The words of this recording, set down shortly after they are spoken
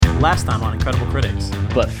Last time on Incredible Critics.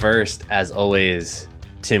 But first, as always,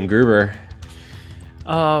 Tim Gruber.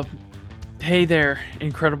 Hey there,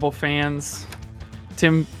 incredible fans.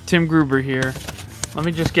 Tim Gruber here. Let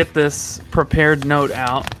me just get this prepared note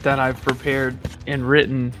out that I've prepared and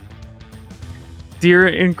written. Dear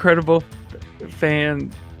incredible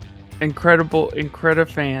fans,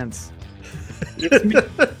 it's me,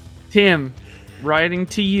 Tim, writing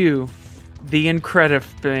to you, the Incredif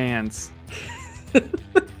fans.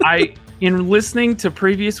 In listening to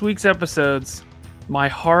previous week's episodes, my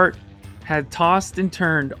heart had tossed and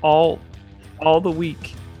turned all the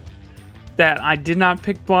week that I did not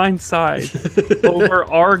pick Blindside over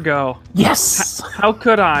Argo. Yes! How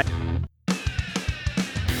could I?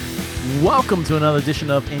 Welcome to another edition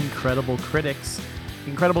of Incredible Critics.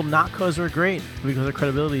 Incredible not because we're great, but because our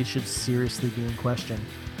credibility should seriously be in question.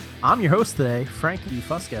 I'm your host today, Frankie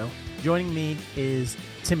Fusco. Joining me is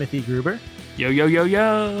Timothy Gruber. Yo, yo, yo,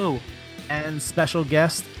 yo! And special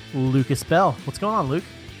guest, Lucas Bell. What's going on, Luke?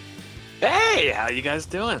 Hey, how you guys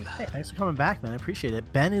doing? Hey, thanks for coming back, man. I appreciate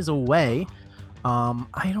it. Ben is away.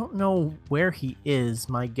 I don't know where he is.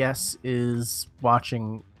 My guess is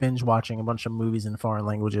binge watching a bunch of movies in foreign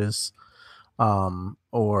languages,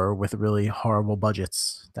 or with really horrible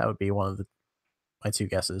budgets. That would be one of my two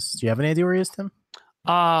guesses. Do you have any idea where he is, Tim?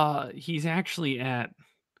 He's actually at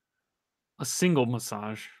a single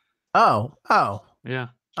massage. Oh, Yeah,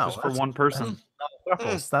 just for one person.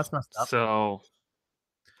 That's messed up. So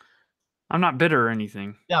I'm not bitter or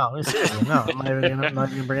anything. No, I'm not even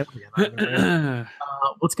gonna bring it up again.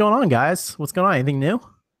 What's going on, guys? What's going on? Anything new?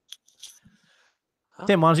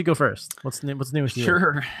 Tim, why don't you go first? What's new with you?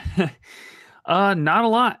 Sure. Not a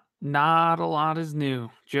lot. Not a lot is new.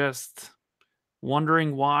 Just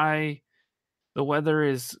wondering why the weather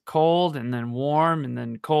is cold and then warm and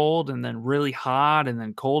then cold and then really hot and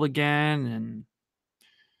then cold again. And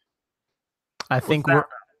I think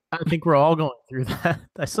we're all going through that.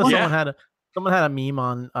 I saw someone had a meme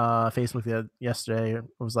on Facebook yesterday. It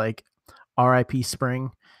was like RIP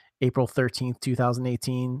spring, April 13th,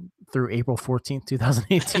 2018 through April 14th,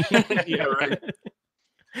 2018. Yeah, right.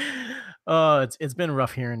 It's been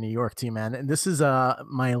rough here in New York too, man. And this is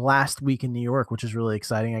my last week in New York, which is really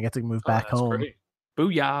exciting. I get to move back home. Great.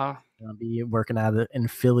 Booyah. I'll be working out in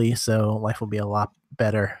Philly, so life will be a lot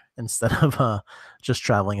better instead of just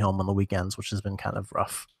traveling home on the weekends, which has been kind of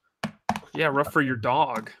rough. Yeah, rough for your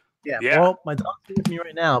dog. Yeah. Yeah. Well, my dog's with me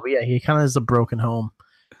right now, but yeah, he kind of has a broken home.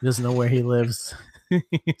 He doesn't know where he lives.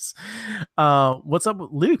 What's up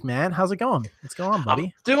with Luke, man? How's it going? What's going on, buddy?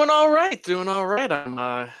 I'm doing all right.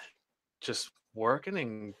 I'm just working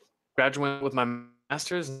and graduating with my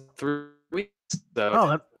master's in 3 weeks.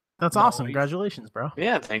 So, That's awesome. Congratulations, bro.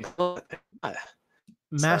 yeah, thanks a lot.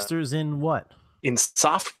 Masters in what? In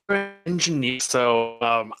software engineering. So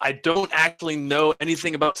I don't actually know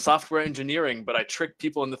anything about software engineering, but I trick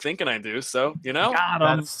people into thinking I do. So, Got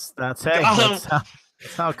 'em. That's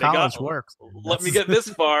how They college got- works. let me get this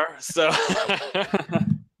far. So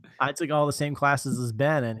I took all the same classes as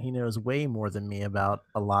Ben, and he knows way more than me about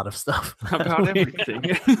a lot of stuff. About everything.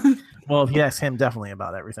 Well, if you ask him, definitely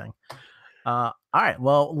about everything. All right.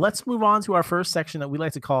 Well, let's move on to our first section that we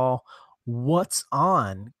like to call What's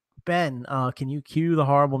On? Ben, can you cue the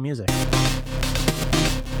horrible music?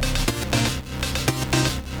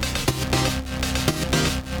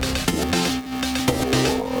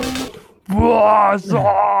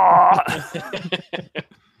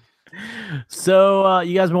 So,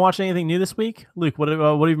 you guys been watching anything new this week? Luke, what have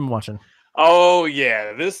you been watching? Oh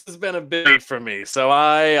yeah, this has been a big week for me. So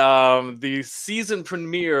the season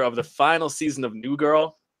premiere of the final season of New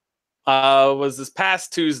Girl was this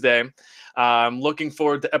past Tuesday. I'm looking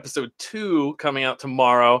forward to episode 2 coming out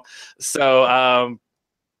tomorrow. So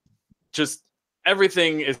just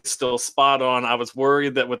everything is still spot on. I was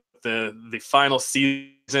worried that with the final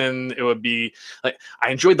season, it would be like,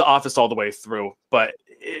 I enjoyed The Office all the way through, but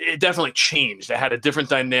it definitely changed. It had a different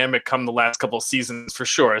dynamic come the last couple of seasons for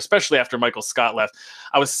sure, especially after Michael Scott left.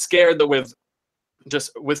 I was scared that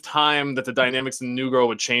with time that the dynamics in New Girl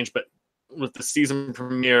would change, but with the season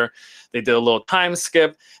premiere, they did a little time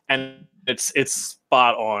skip, and it's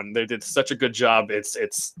spot on. They did such a good job. It's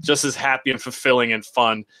just as happy and fulfilling and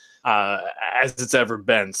fun as it's ever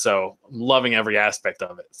been. So I'm loving every aspect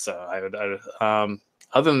of it. So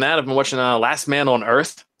other than that, I've been watching Last Man on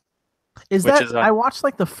Earth. I watched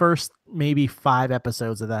like the first maybe 5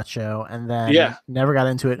 episodes of that show, and then never got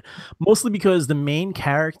into it, mostly because the main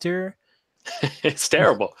character it's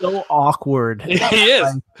terrible. is so awkward. He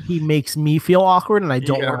is. he makes me feel awkward, and I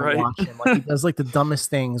don't Yeah, want to right. watch him. Like he does like the dumbest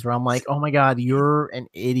things where I'm like, oh my god, you're an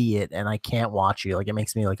idiot, and I can't watch you. Like it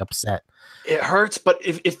makes me like upset. It hurts, but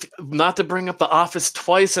if not to bring up The Office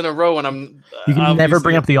twice in a row, and I'm You can never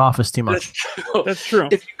bring obviously- up The Office too much. That's true.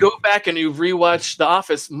 If you go back and you rewatch The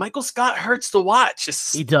Office, Michael Scott hurts to watch.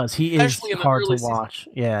 He does. He is Especially in the hard to early seasons. watch.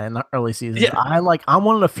 Yeah, in the early seasons. Yeah. I'm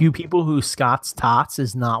one of the few people who Scott's Tots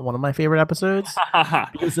is not one of my favorite episodes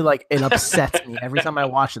because it upsets me every time I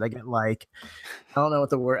watch it. I get like, I don't know what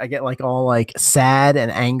the word. I get like all like sad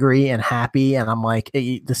and angry and happy, and I'm like,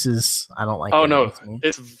 this is I don't like. Oh it. no, It's me.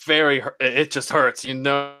 it's it just hurts. You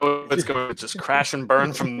know, it's going to just crash and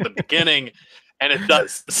burn from the beginning, and it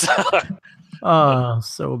does. Oh,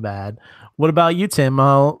 so bad. What about you, Tim?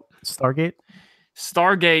 Stargate.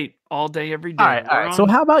 Stargate all day, every day. All right. We're So on-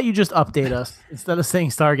 how about you just update us instead of saying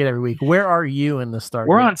Stargate every week? Where are you in the Stargate?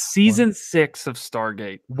 we're on season 6 of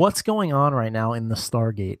Stargate. What's going on right now in the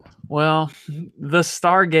Stargate? Well, the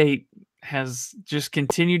Stargate has just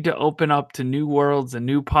continued to open up to new worlds and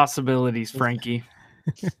new possibilities, Frankie.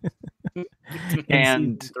 In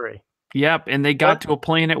And- season 3. Yep, and they got to a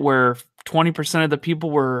planet where 20% of the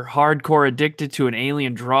people were hardcore addicted to an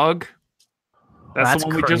alien drug. That's That's the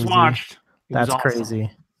one we crazy. just watched. It was That's awesome.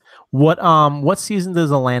 crazy. What season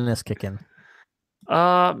does Atlantis kick in?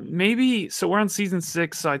 Maybe so we're on season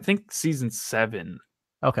 6, so I think season 7.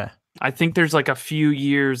 Okay. I think there's like a few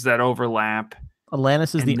years that overlap.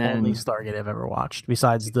 Atlantis is And the only then- Stargate I've ever watched,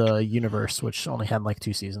 besides the Universe, which only had like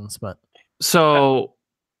 2 seasons. But So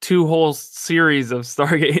 2 whole series of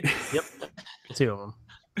Stargate. yep, 2 of them.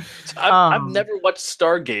 I've Um, never watched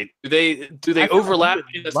Stargate. Do they I feel overlap? like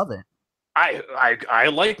you in would this- love it. I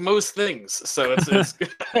like most things, so it's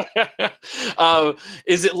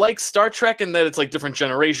is it like Star Trek in that it's like different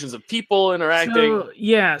generations of people interacting?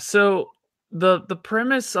 So the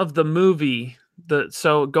premise of the movie,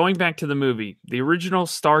 so going back to the movie, the original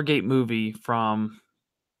Stargate movie from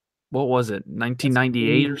what was it,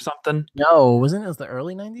 1998 or something? No, wasn't it the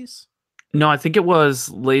early 90s? No, I think it was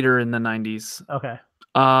later in the 90s. Okay.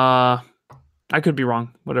 I could be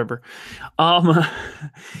wrong. Whatever.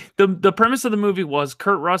 The premise of the movie was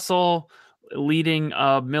Kurt Russell leading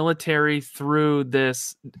a military through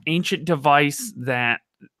this ancient device that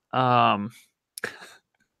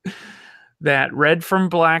that Red from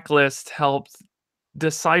Blacklist helped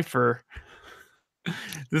decipher.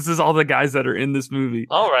 This is all the guys that are in this movie.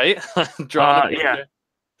 All right, Drawn Yeah.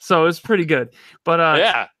 So it's pretty good. But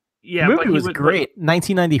yeah. yeah, the but movie he was would- great.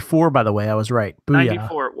 1994, by the way. I was right. Booyah.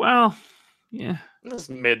 94. Well, yeah. That's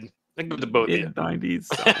mid. I give it to both of you. Mid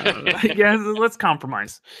 90s. Yeah, let's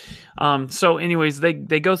compromise. So anyways, they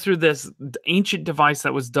go through this ancient device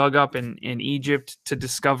that was dug up in Egypt to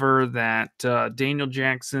discover that Daniel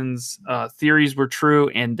Jackson's theories were true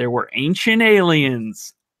and there were ancient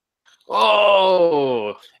aliens.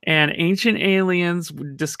 Oh, And ancient aliens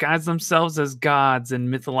would disguise themselves as gods in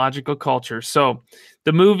mythological culture. So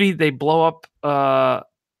the movie, they blow up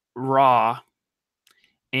Ra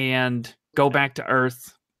and go back to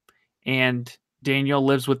Earth, and Daniel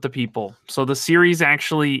lives with the people. So the series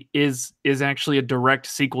actually is actually a direct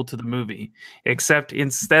sequel to the movie, except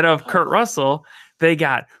instead of Kurt Russell, they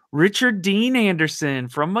got Richard Dean Anderson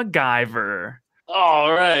from MacGyver.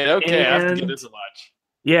 all right. Okay, I have to give And- this a watch.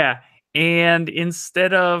 Yeah, and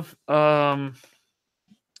instead of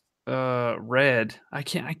Red, I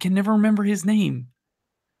can never remember his name.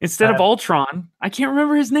 Instead of Ultron, I can't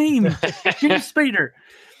remember his name. James Spader.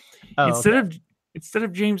 Oh, Instead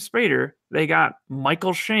of James Spader, they got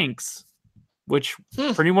Michael Shanks, which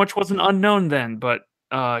Hmm. pretty much wasn't unknown then, but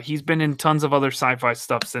he's been in tons of other sci-fi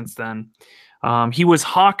stuff since then. He was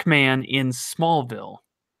Hawkman in Smallville,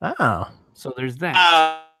 Oh. so there's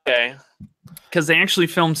that. Okay. Because they actually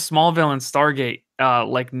filmed Smallville and Stargate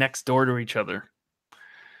like next door to each other.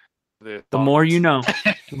 The more you know.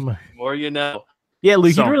 The more you know. Yeah,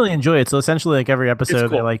 Luke, So- you'd really enjoy it. So essentially, like every episode,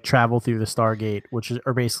 they cool. like travel through the Stargate, which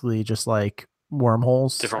are basically just like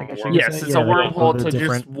wormholes. Different I guess you worlds. could Yes, say. it's Yeah, a they go wormhole to to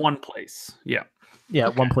different, just one place. Yeah. yeah,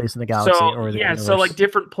 one place in the galaxy So or the yeah, universe. so like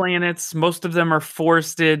different planets. Most of them are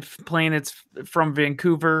forested planets from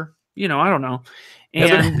Vancouver. You know, I don't know.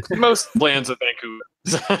 And Most lands of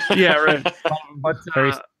Vancouver. yeah, right. But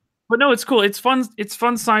Very- but no, it's cool. It's fun. It's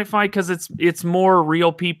fun sci-fi because it's more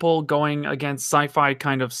real people going against sci-fi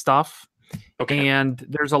kind of stuff. Okay. And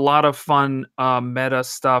there's a lot of fun meta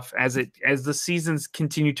stuff as the seasons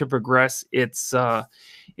continue to progress. It's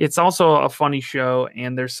also a funny show,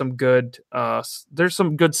 and there's some good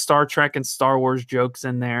Star Trek and Star Wars jokes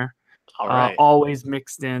in there. All right. Always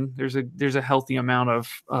mixed in. There's a healthy amount of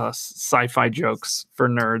sci-fi jokes for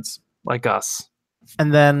nerds like us.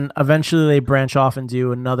 And then eventually they branch off and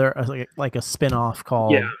do another like a spin-off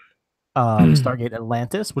called Stargate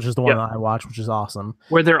Atlantis, which is the one that I watched, which is awesome.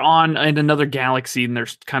 Where they're on in another galaxy and they're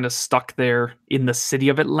kind of stuck there in the city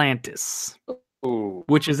of Atlantis,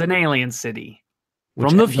 which is an alien city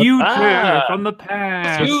from the future, from the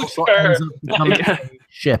past.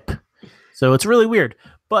 Ship. So it's really weird,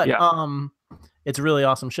 but it's a really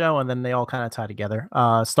awesome show, and then they all kind of tie together.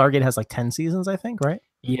 Stargate has like 10 seasons, I think, right?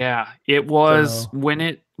 Yeah, it was when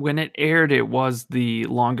it aired. It was the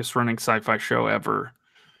longest running sci-fi show ever.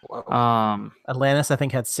 Wow. Atlantis, I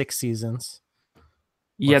think, had 6 seasons.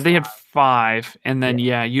 Yeah, they had 5, and then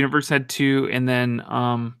Universe had 2, and then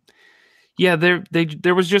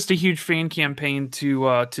there was just a huge fan campaign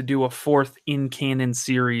to do a 4th in canon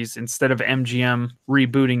series instead of MGM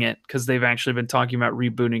rebooting it, because they've actually been talking about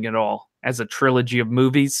rebooting it all as a trilogy of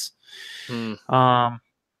movies.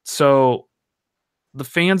 So the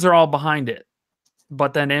fans are all behind it,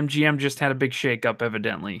 but then MGM just had a big shakeup,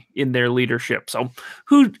 evidently, in their leadership. So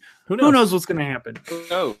who knows what's going to happen? Who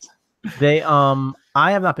knows? They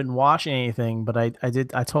I have not been watching anything, but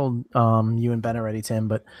I told you and Ben already, Tim,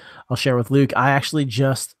 but I'll share with Luke. I actually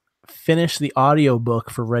just finished the audiobook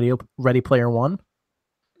for Ready Player One,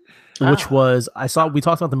 which was we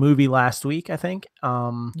talked about the movie last week, I think.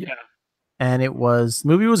 And the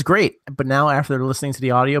movie was great, but now after listening to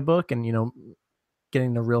the audiobook and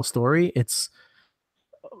getting the real story, it's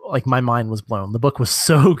like my mind was blown. The book was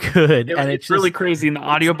so good, and it's really crazy. And the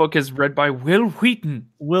audiobook is read by Will Wheaton.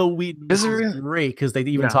 Will Wheaton is great, because they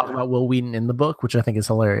even talk about Will Wheaton in the book, which I think is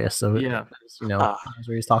hilarious. So where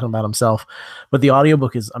he's talking about himself, but the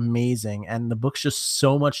audiobook is amazing, and the book's just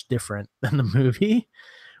so much different than the movie,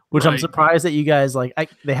 which I'm surprised that you guys like.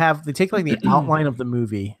 They take like the outline of the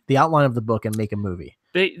movie, the outline of the book, and make a movie.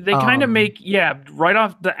 They kind of make right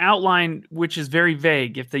off the outline, which is very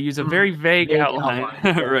vague. If they use a very vague outline.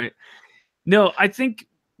 Right. No, I think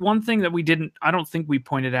one thing that I don't think we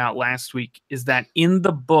pointed out last week is that in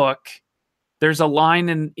the book, there's a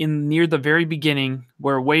line in near the very beginning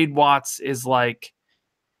where Wade Watts is like,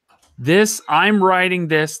 I'm writing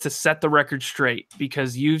this to set the record straight,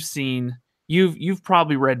 because you've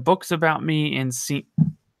probably read books about me and seen.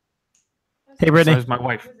 Hey, Brittany. That's my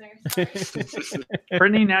wife.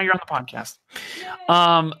 Brittany, now you're on the podcast.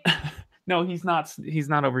 No, he's not. He's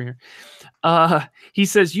not over here. He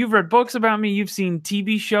says, you've read books about me. You've seen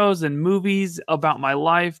TV shows and movies about my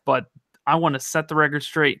life, but I want to set the record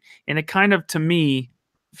straight. And it kind of, to me,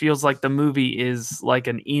 feels like the movie is like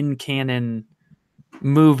an in-canon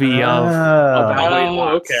movie about Wade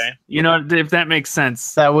Watts. Okay. If that makes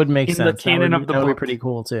sense. That would make sense. In the canon of the book. That would be pretty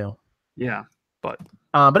cool, too. Yeah, but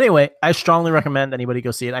anyway, I strongly recommend anybody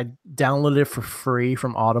go see it. I downloaded it for free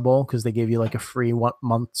from Audible, because they gave you like a free 1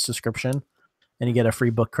 month subscription and you get a free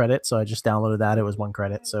book credit. So I just downloaded that. It was 1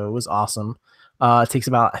 credit. So it was awesome. It takes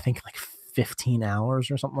about, I think, like 15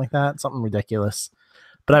 hours or something like that. Something ridiculous.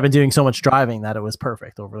 But I've been doing so much driving that it was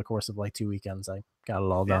perfect. Over the course of like 2 weekends, I got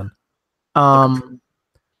it all done. All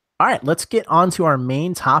right, let's get on to our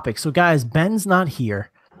main topic. So guys, Ben's not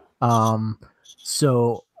here.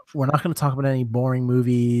 So we're not going to talk about any boring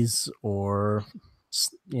movies or,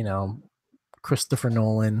 Christopher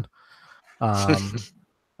Nolan,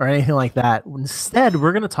 or anything like that. Instead,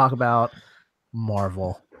 we're going to talk about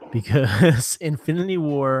Marvel, because Infinity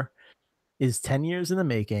War is 10 years in the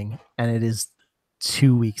making, and it is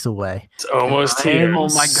 2 weeks away. It's almost here. Oh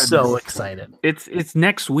my goodness! So excited. It's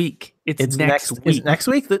next week. It's next week. Is it next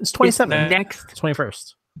week? It's 27th. Next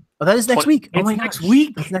 21st. Oh, that is next week. Oh my next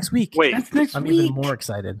week. That's next week. Wait, that's next I'm week. even more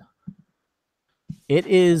excited. It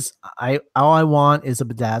is. All I want is a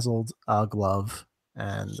bedazzled glove,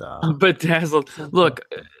 and bedazzled. Look.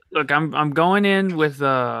 I'm going in with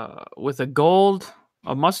a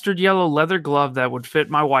mustard yellow leather glove that would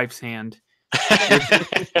fit my wife's hand.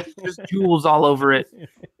 There's jewels all over it.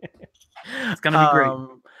 It's gonna be great.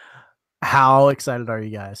 How excited are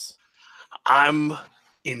you guys? I'm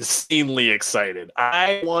insanely excited.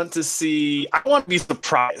 I want to be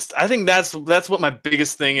surprised. I think that's what my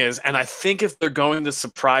biggest thing is, and I think if they're going to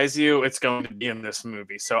surprise you, it's going to be in this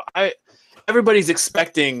movie. So everybody's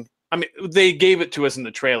expecting. I mean, they gave it to us in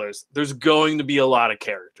the trailers. There's going to be a lot of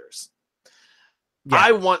characters. Yeah.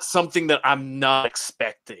 I want something that I'm not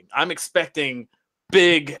expecting. I'm expecting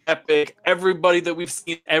big, epic, everybody that we've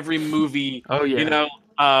seen every movie. Oh yeah.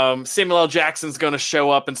 Samuel L. Jackson's going to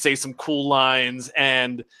show up and say some cool lines,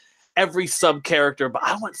 and every sub character, but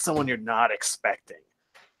I want someone you're not expecting.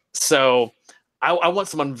 So I want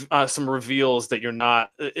some reveals that you're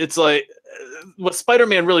not. It's like what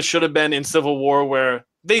Spider-Man really should have been in Civil War, where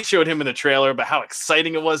they showed him in the trailer, but how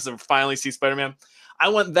exciting it was to finally see Spider-Man. I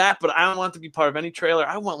want that, but I don't want it to be part of any trailer.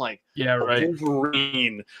 I want like Yeah, right.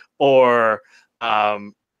 Wolverine or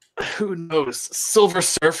who knows, Silver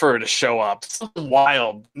Surfer to show up. Something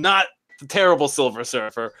wild, not the terrible Silver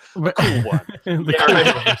Surfer, a cool one. The Yeah, cool right.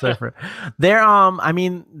 Silver Surfer. They're I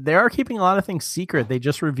mean, they are keeping a lot of things secret. They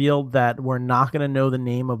just revealed that we're not going to know the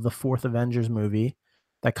name of the fourth Avengers movie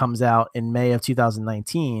that comes out in May of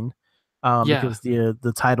 2019. Yeah. Because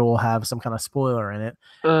the title will have some kind of spoiler in it,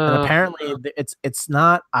 and Uh, apparently it's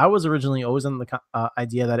not. I was originally always on the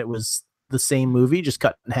idea that it was the same movie, just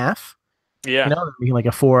cut in half. Yeah. You know, being like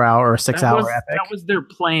a 4-hour or 6-hour epic. that was their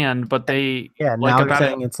plan, but they Yeah, like now they're about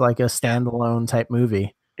saying it's like a standalone type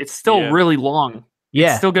movie. it's still Yeah. really long. Yeah,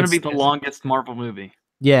 It's still going to be it's- the longest Marvel movie.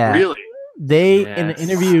 Yeah, Really? they in an Yes.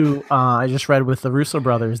 interview I just read with the Russo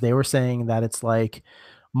brothers, they were saying that it's like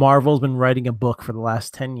Marvel's been writing a book for the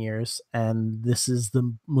last 10 years, and this is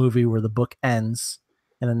the movie where the book ends,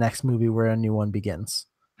 and the next movie where a new one begins.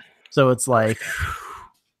 So it's like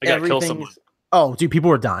I gotta kill everything someone. is- Oh, dude, people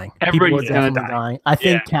are dying. People are Everybody's gonna definitely die. dying. I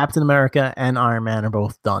think Yeah. Captain America and Iron Man are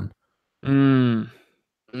both done. Mm.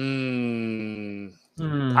 Mm.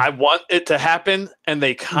 Mm. I want it to happen, and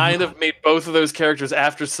they kind of made both of those characters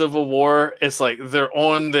after Civil War. It's like they're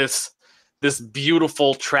on this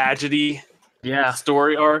beautiful tragedy Yeah.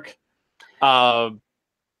 story arc. I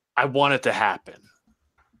want it to happen.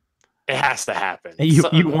 It has to happen. And you So-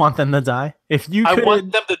 want them to die? If you I could,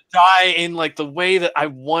 want them to die in like the way that I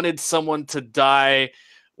wanted someone to die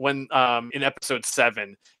when in episode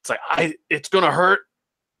 7. It's like it's gonna hurt,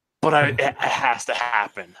 but it has to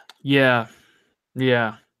happen. Yeah.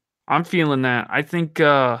 Yeah. I'm feeling that. I think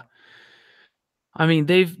I mean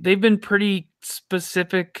they've been pretty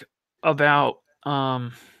specific about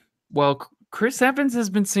well Chris Evans has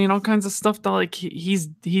been saying all kinds of stuff that like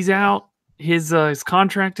he's out, his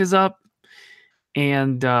contract is up,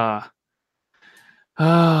 and That's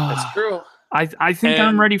true. I think I'm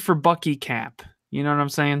And- ready for Bucky Cap. You know what I'm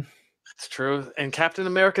saying? It's true. And Captain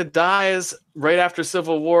America dies right after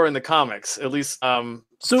Civil War in the comics, at least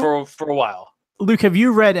So- for a while. Luke, have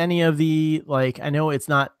you read any of the I know it's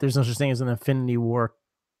not. There's no such thing as an Infinity War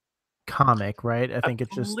comic, right? I think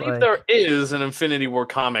it's I just believe like there is an Infinity War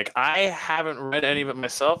comic. I haven't read any of it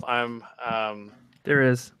myself. I'm There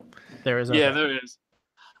is. there is. yeah, okay. there is.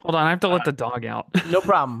 Hold on, I have to let the dog out. No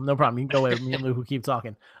problem. No problem. You can go away. Me and Luke will keep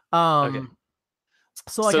talking. So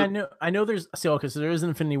So- I know there's so there is an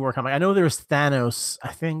Infinity War comic. I know there's Thanos. I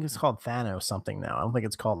think it's called Thanos something now. I don't think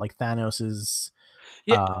it's called like Thanos is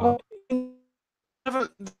Yeah, Uh,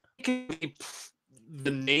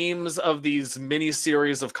 the names of these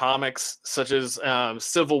mini-series of comics, such as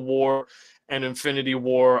Civil War and Infinity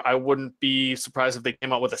War. I wouldn't be surprised if they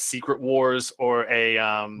came out with a Secret Wars or a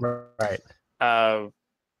right.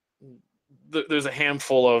 there's a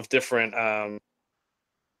handful of different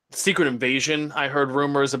Secret Invasion. I heard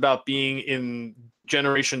rumors about being in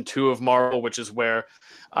Generation 2 of Marvel, which is where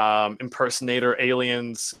impersonator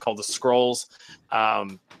aliens called the Skrulls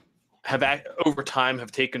over time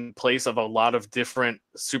have taken place of a lot of different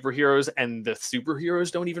superheroes, and the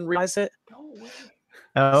superheroes don't even realize it.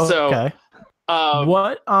 Oh, So, okay.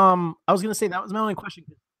 What? I was gonna say that was my only question.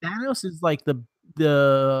 Thanos is like the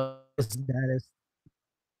baddest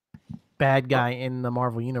bad guy in the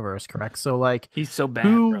Marvel universe, correct? So like He's so bad,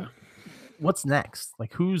 who bro. what's next?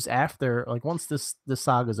 Like who's after once this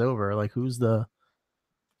saga's over, like who's the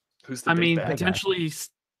Who's the I big mean, bad guy? potentially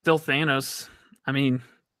still Thanos. I mean,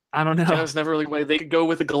 I don't know. Thanos never really way. They could go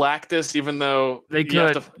with the Galactus, even though They you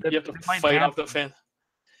have could. to, They- you have to they might fight have off the to. fan.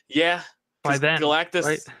 Yeah, By 'cause then, Galactus,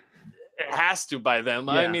 right? it has to by then.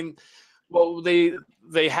 I Yeah. mean, well, they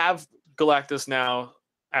have Galactus now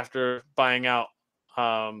after buying out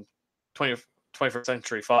 21st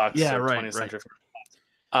Century Fox. Yeah, or right, 20th right. Century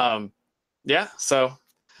Fox. Yeah, so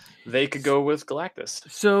they could go with Galactus.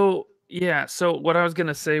 So yeah, so what I was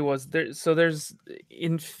gonna say was there's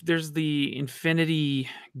the Infinity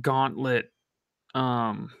Gauntlet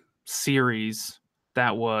series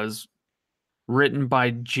that was written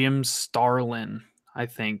by Jim Starlin, I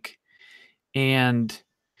think. And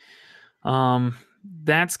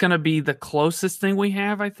that's gonna be the closest thing we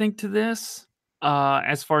have, I think, to this,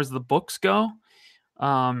 as far as the books go.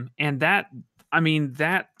 And that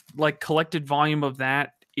like collected volume of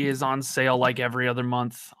that is on sale like every other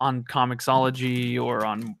month on Comixology or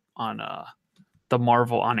on the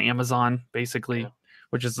Marvel on Amazon, basically, Yeah.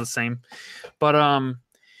 which is the same. But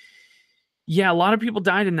yeah, a lot of people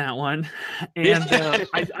died in that one, and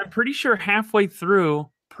I'm pretty sure halfway through,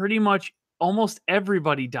 pretty much almost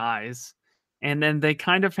everybody dies, and then they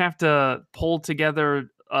kind of have to pull together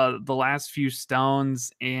the last few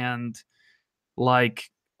stones and like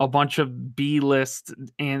a bunch of B-list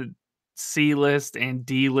and C-list and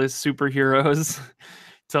D-list superheroes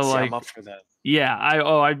to See, like I'm up for that. yeah,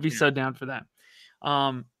 I'd be Yeah. so down for that.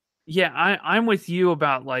 Yeah, I'm with you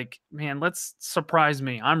about like, man, let's surprise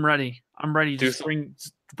me. I'm ready. I'm ready to Do just some-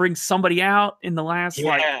 bring somebody out in the last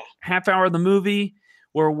like Yeah. half hour of the movie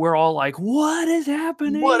where we're all like, what is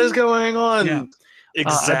happening? What is going on? Yeah.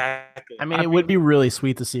 Exactly. I mean, I it would be really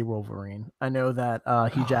sweet to see Wolverine. I know that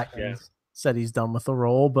Hugh Oh, Jackman said he's done with the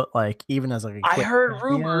role, but like even as like a I quick heard cameo-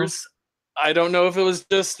 rumors. I don't know if it was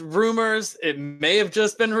just rumors. It may have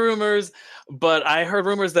just been rumors, but I heard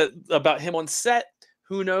rumors that about him on set.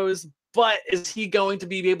 Who knows? But is he going to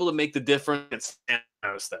be able to make the difference?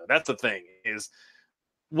 Thanos, though, that's the thing. Is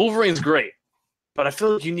Wolverine's great, but I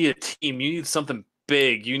feel like you need a team. You need something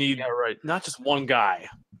big. You need right. not just one guy.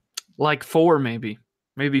 Like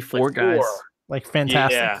maybe four Like guys. four. like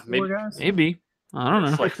fantastic Yeah, Four maybe- guys. Maybe. I don't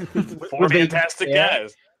know. Like four Would they fantastic dare?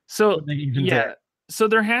 guys. So Would they even yeah, dare? so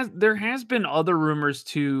there has been other rumors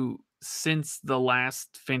too since the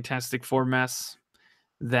last Fantastic Four mess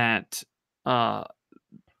that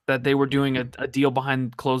that they were doing a deal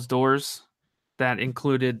behind closed doors that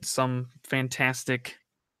included some fantastic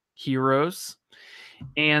heroes,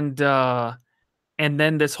 and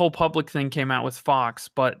then this whole public thing came out with Fox,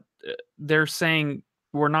 but they're saying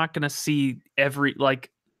we're not going to see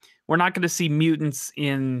we're not going to see mutants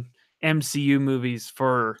in MCU movies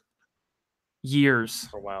for years,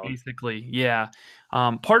 For a while. basically. Yeah.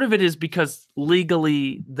 Part of it is because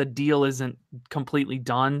legally the deal isn't completely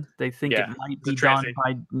done. They think Yeah, it might it's a be done transition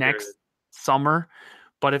by next period. summer.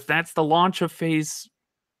 But if that's the launch of phase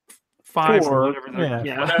 5 Four, or whatever,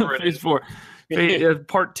 yeah. Whatever it phase is. 4,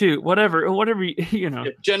 part 2, whatever, you know.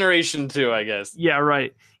 Generation 2, I guess. Yeah,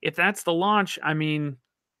 right. If that's the launch, I mean,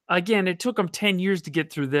 again, it took them 10 years to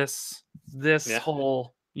get through this Yeah.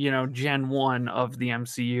 whole, Gen 1 of the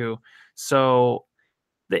MCU. So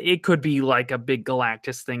it could be like a big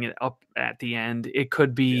Galactus thing up at the end. It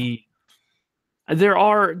could be there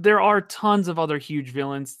are tons of other huge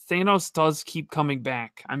villains. Thanos does keep coming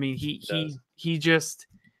back. I mean, does.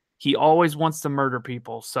 he always wants to murder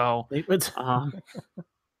people. So They would-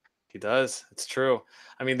 He does. It's true.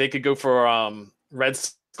 I mean, they could go for Red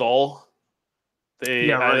Skull.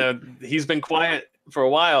 Yeah, I right. know he's been quiet for a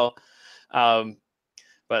while,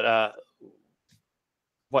 but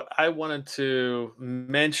what I wanted to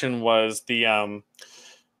mention was the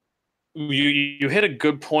you hit a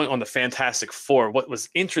good point on the Fantastic Four. What was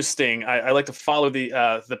interesting, I like to follow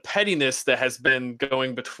the pettiness that has been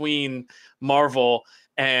going between Marvel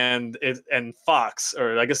and Fox,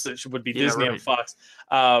 or I guess it would be Yeah, Disney right. and Fox.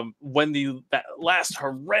 When that last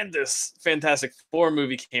horrendous Fantastic Four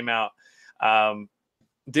movie came out,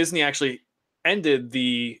 Disney actually ended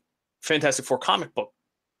the Fantastic Four comic book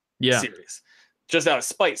series just out of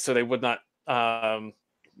spite, so they would not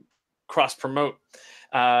cross promote.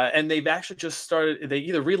 And they've actually just started. They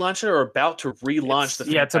either relaunched it or about to relaunch the.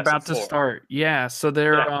 It's Fantastic about to Four. start. Yeah, so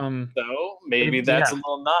they're Yeah. So maybe They- that's yeah. a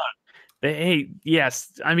little nod.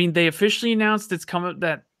 yes. I mean, they officially announced it's coming,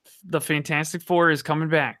 that the Fantastic Four is coming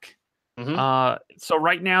back. Mhm. So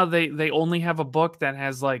right now they only have a book that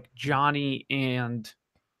has like Johnny and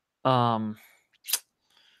Ben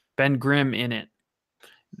Grimm in it,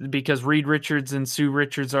 because Reed Richards and Sue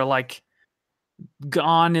Richards are like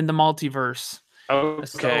gone in the multiverse. Okay.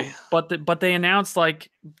 So, but they announced,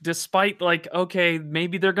 like, despite like, okay,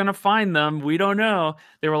 maybe they're gonna find them, we don't know.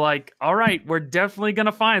 They were like, all right, we're definitely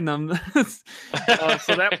gonna find them.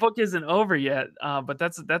 So that book isn't over yet. But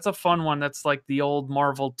that's a fun one. That's like the old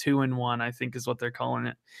Marvel 2-in-1, I think is what they're calling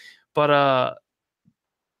it. But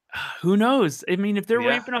who knows? I mean, if they're Yeah.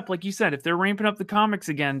 ramping up, like you said, if they're ramping up the comics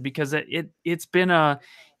again, because it's been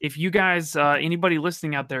if you guys, anybody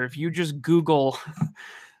listening out there, if you just Google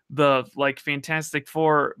the like Fantastic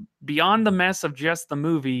Four, beyond the mess of just the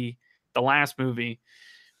movie, the last movie,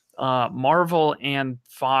 Marvel and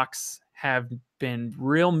Fox have been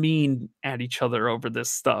real mean at each other over this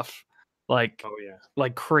stuff, like Oh yeah.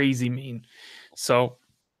 like crazy mean. So,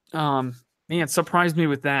 man, surprise me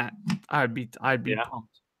with that. I'd be Yeah. pumped.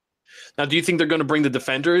 Now, do you think they're going to bring the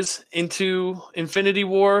Defenders into Infinity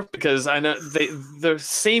War? Because I know they're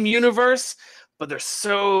same universe, but they're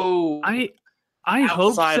so. I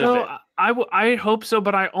hope outside of so. it. I hope so,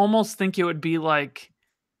 but I almost think it would be like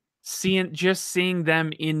seeing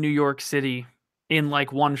them in New York City in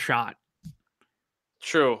like one shot.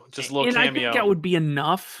 True. Just a little And cameo. I think that would be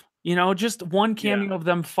enough. Just one Yeah. cameo of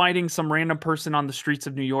them fighting some random person on the streets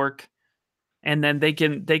of New York, and then they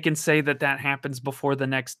can say that happens before the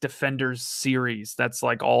next Defenders series. That's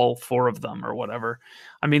like all 4 of them or whatever.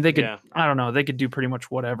 I mean, they could. Yeah. I don't know. They could do pretty much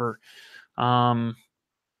whatever.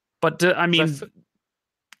 But I mean,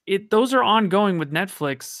 those are ongoing with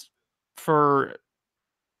Netflix for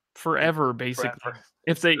forever, basically. Forever.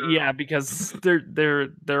 If they, True. yeah, because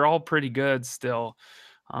they're all pretty good still.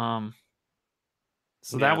 So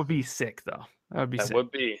that Yeah. would be sick, though. That would be That sick.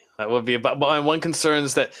 would be. But my one concern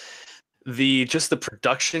is that the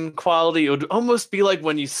production quality, it would almost be like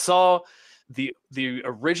when you saw the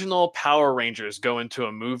original Power Rangers go into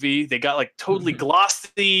a movie. They got like totally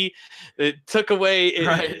glossy. It took away.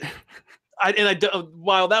 Right.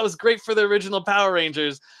 While that was great for the original Power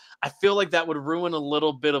Rangers, I feel like that would ruin a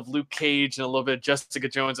little bit of Luke Cage and a little bit of Jessica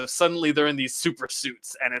Jones if suddenly they're in these super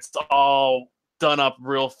suits and it's all done up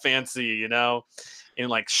real fancy, you know, in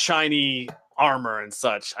like shiny armor and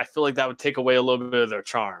such. I feel like that would take away a little bit of their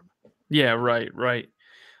charm. Yeah, right.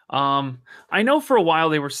 I know for a while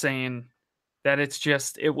they were saying that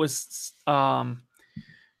it was just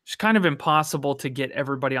kind of impossible to get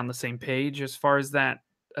everybody on the same page as far as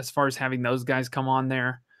having those guys come on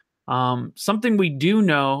there. Something we do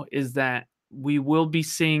know is that we will be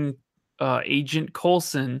seeing Agent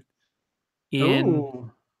Coulson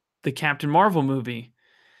in the Captain Marvel movie.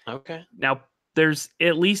 Okay. Now, there's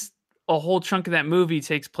at least a whole chunk of that movie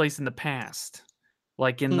takes place in the past,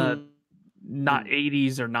 like in the not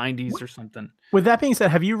 80s or 90s or something. With that being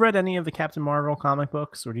said, have you read any of the Captain Marvel comic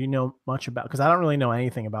books, or do you know much about? Because I don't really know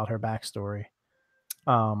anything about her backstory.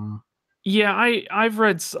 Yeah, I've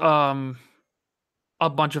read a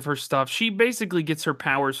bunch of her stuff. She basically gets her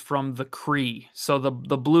powers from the Kree, so the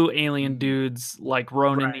blue alien dudes like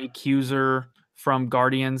Ronan the Accuser from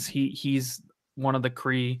Guardians. He's one of the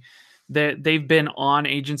Kree. They've been on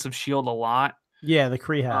Agents of S.H.I.E.L.D. a lot. Yeah, the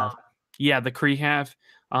Kree have. The Kree have.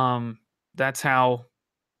 That's how,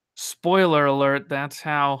 spoiler alert, that's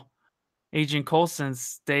how Agent Coulson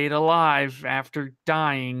stayed alive after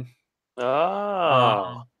dying.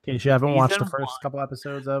 Oh. In case you haven't watched the first couple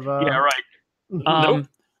episodes of yeah, right. Nope.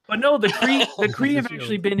 But no, the Kree have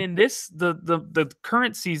actually been in the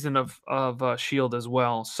current season of S.H.I.E.L.D. as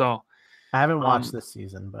well. So I haven't watched this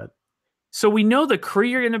season, but so we know the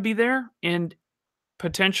Kree are going to be there, and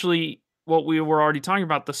potentially what we were already talking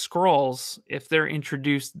about, the Skrulls, if they're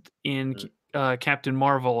introduced in Captain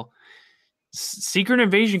Marvel. Secret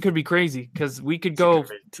Invasion could be crazy because we could go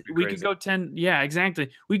 10. Yeah,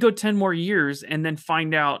 exactly. We go 10 more years and then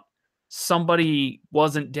find out somebody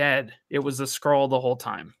wasn't dead. It was a Skrull the whole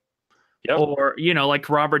time. Yep. Or, like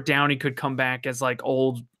Robert Downey could come back as like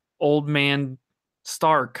old man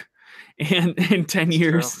Stark in 10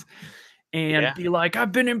 years. True. And be like,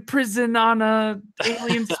 I've been in prison on a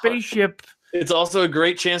alien spaceship. It's also a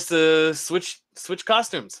great chance to switch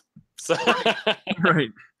costumes. So right.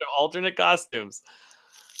 Alternate costumes.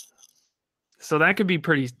 So that could be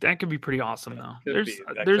pretty awesome though.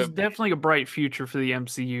 There's definitely a bright future for the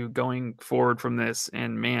MCU going forward from this,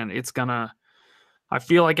 and man, I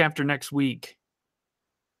feel like after next week,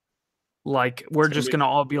 like we're just gonna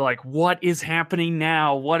all be like, what is happening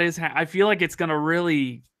now? I feel like it's gonna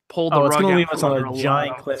really pull the rug out. It's gonna leave us on a a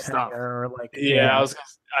giant cliffhanger.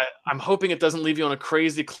 I'm hoping it doesn't leave you on a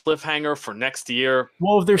crazy cliffhanger for next year.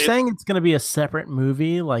 Well, if they're saying it's going to be a separate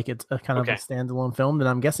movie, like it's a kind of a standalone film, then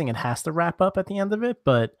I'm guessing it has to wrap up at the end of it.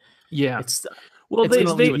 But yeah,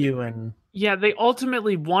 they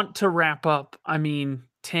ultimately want to wrap up.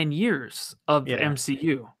 10 years of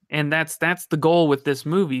MCU, and that's the goal with this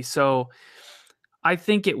movie. So I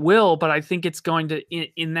think it will, but I think it's going to,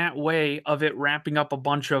 in that way of it wrapping up a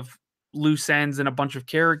bunch of loose ends and a bunch of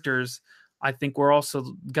characters, I think we're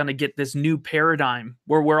also going to get this new paradigm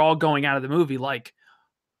where we're all going out of the movie like,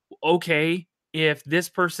 okay, if this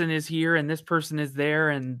person is here and this person is there,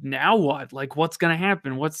 and now what? Like, what's going to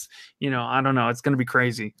happen? I don't know. It's going to be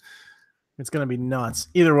crazy. It's going to be nuts.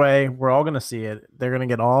 Either way, we're all going to see it. They're going to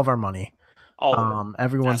get all of our money.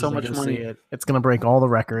 Everyone's going to see it. It's going to break all the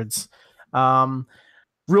records.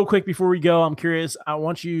 Real quick before we go, I'm curious. I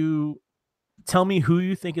want you tell me who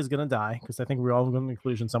you think is going to die, because I think we're all going to the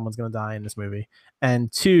conclusion someone's going to die in this movie.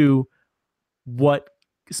 And 2, what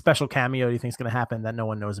special cameo do you think is going to happen that no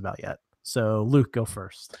one knows about yet? So Luke, go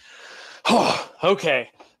first. Okay.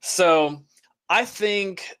 So I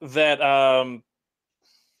think that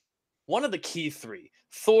one of the key 3,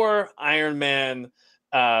 Thor, Iron Man,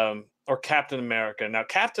 or Captain America. Now,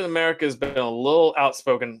 Captain America has been a little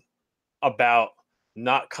outspoken about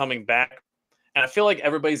not coming back. And I feel like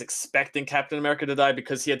everybody's expecting Captain America to die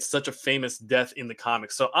because he had such a famous death in the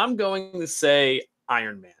comics. So I'm going to say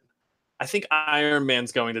Iron Man. I think Iron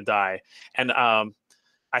Man's going to die. And I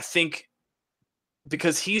think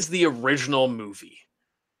because he's the original movie.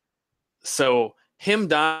 So him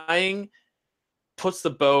dying puts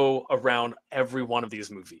the bow around every one of these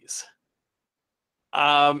movies.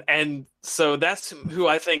 And so that's who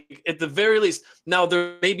I think, at the very least. Now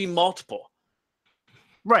there may be multiple,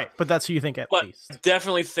 Right, but that's who you think at but least.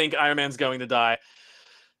 definitely think Iron Man's going to die.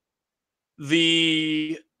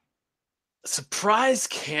 The surprise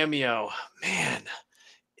cameo, man,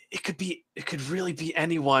 it could really be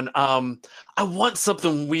anyone. I want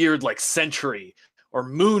something weird like Sentry or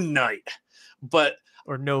Moon Knight, but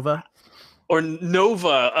Or Nova. or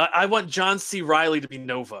Nova. I want John C. Reilly to be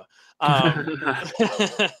Nova. But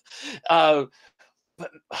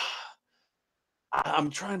I'm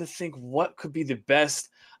trying to think what could be the best.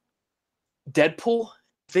 Deadpool.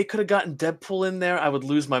 If they could have gotten Deadpool in there, I would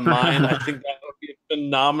lose my mind. I think that would be a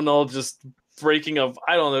phenomenal, just breaking of,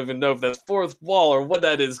 I don't even know if that's fourth wall or what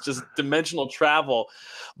that is, just dimensional travel.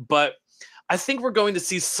 But I think we're going to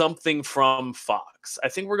see something from Fox. I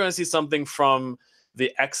think we're going to see something from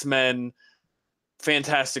the X-Men,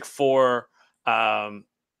 Fantastic Four,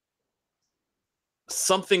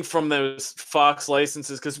 something from those Fox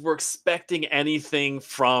licenses, because we're expecting anything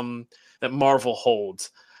from that Marvel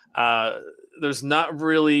holds. There's not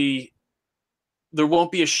really, there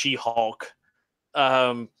won't be a She-Hulk.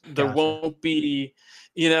 There Gotcha. won't be,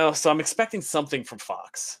 so I'm expecting something from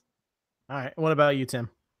Fox. All right. What about you, Tim?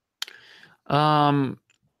 I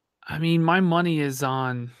mean, my money is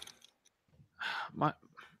on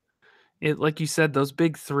like you said, those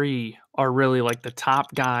big three are really like the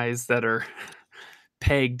top guys that are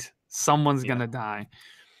pegged. Someone's gonna die.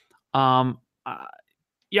 Yeah,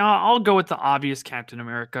 I'll go with the obvious Captain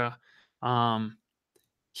America. I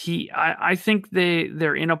think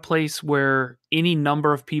they're in a place where any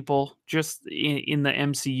number of people just in the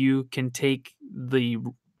MCU can take the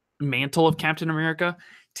mantle of Captain America.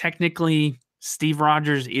 Technically, Steve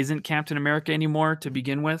Rogers isn't Captain America anymore to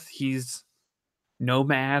begin with. He's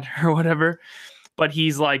Nomad or whatever. But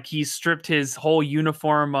he's stripped his whole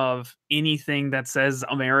uniform of anything that says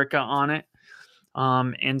America on it.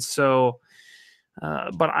 And so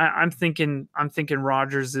but I'm thinking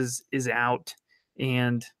Rogers is out,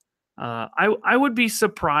 and I would be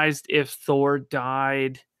surprised if Thor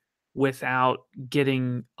died without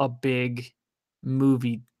getting a big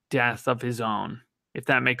movie death of his own, if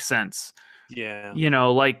that makes sense. Yeah.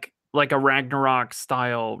 Like a Ragnarok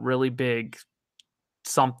style, really big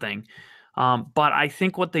something. But I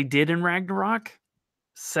think what they did in Ragnarok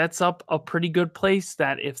sets up a pretty good place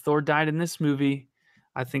that if Thor died in this movie,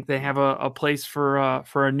 I think they have a place for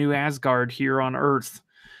a new Asgard here on Earth,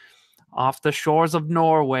 off the shores of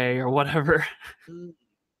Norway or whatever.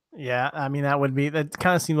 Yeah, I mean that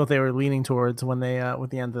kind of seemed what they were leaning towards when they with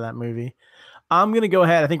the end of that movie. I'm gonna go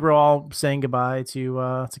ahead. I think we're all saying goodbye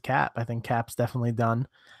to Cap. I think Cap's definitely done,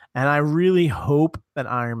 and I really hope that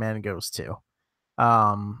Iron Man goes too.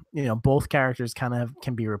 Both characters kind of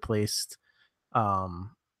can be replaced. And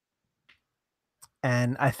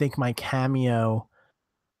I think my cameo,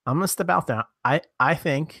 I'm gonna step out there. I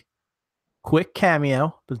think quick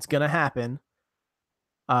cameo that's gonna happen.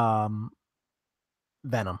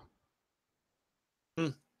 Venom.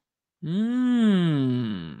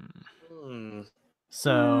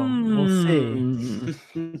 So we'll see.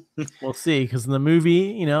 We'll see, because the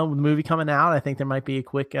movie, the movie coming out, I think there might be a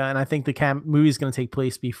quick, and I think the movie is going to take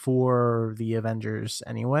place before the Avengers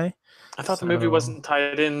anyway. I thought the movie wasn't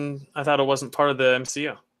tied in. I thought it wasn't part of the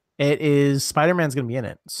MCU. It is. Spider-Man's going to be in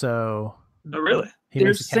it. So. Oh, really?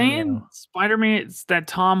 They're saying Spider-Man, that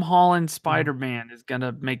Tom Holland Spider-Man is going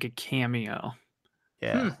to make a cameo.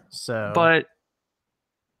 Yeah. So. But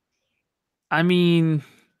I mean,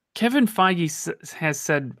 Kevin Feige has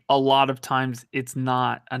said a lot of times it's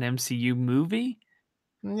not an MCU movie.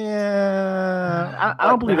 Yeah, I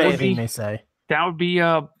don't believe anything they say. That would be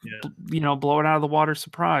blow it out of the water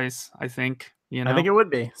surprise. I think. I think it would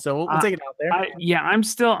be. So we'll take it out there.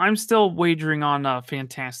 I'm still wagering on a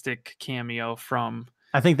fantastic cameo from.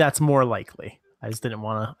 I think that's more likely. I just didn't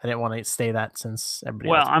want to say that since everybody.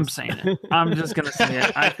 Well, I'm saying it. I'm just gonna say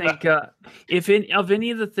it. I think if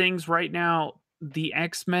any of the things right now, the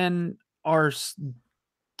X-Men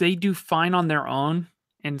they do fine on their own,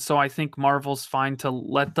 and so I think Marvel's fine to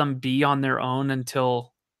let them be on their own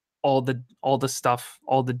until all the stuff,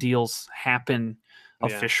 all the deals happen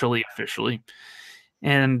officially.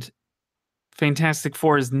 And Fantastic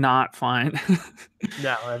Four is not fine.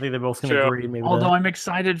 No, I think they're both going to agree. Maybe although I'm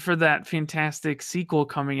excited for that fantastic sequel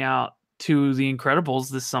coming out to The Incredibles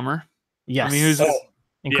this summer. Yes. I mean,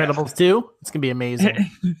 Incredibles 2? It's going to be amazing.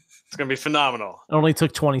 It's going to be phenomenal. It only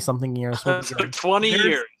took 20-something years. 20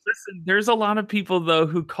 years. Listen, there's a lot of people, though,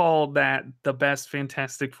 who call that the best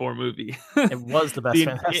Fantastic Four movie. It was the best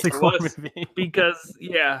Fantastic Four movie. Because,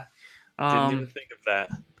 didn't even think of that.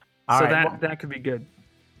 So that could be good.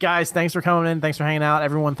 Guys, thanks for coming in. Thanks for hanging out.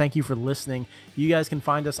 Everyone, thank you for listening. You guys can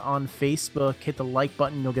find us on Facebook. Hit the like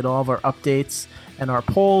button. You'll get all of our updates and our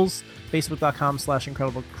polls.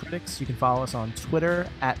 Facebook.com/Incredible Critics. You can follow us on Twitter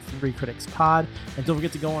at 3CriticsPod. And don't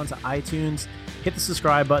forget to go onto iTunes, hit the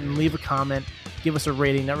subscribe button, leave a comment, give us a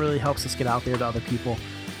rating. That really helps us get out there to other people.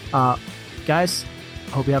 Guys, I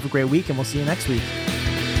hope you have a great week, and we'll see you next week.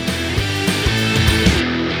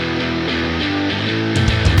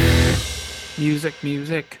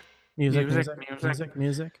 Music.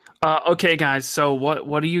 Okay, guys. So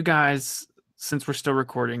what do you guys, since we're still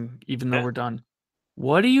recording, even though we're done,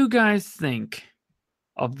 what do you guys think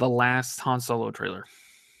of the last Han Solo trailer?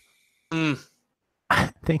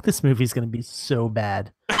 I think this movie's going to be so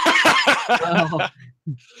bad.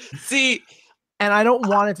 See, and I don't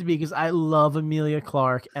want it to be, because I love Emilia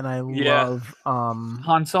Clarke and I love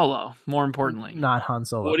Han Solo, more importantly. Not Han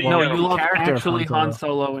Solo. What do you No, know? you love Character of actually Han Han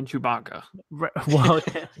Solo and Chewbacca Well,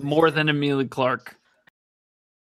 more than Emilia Clarke.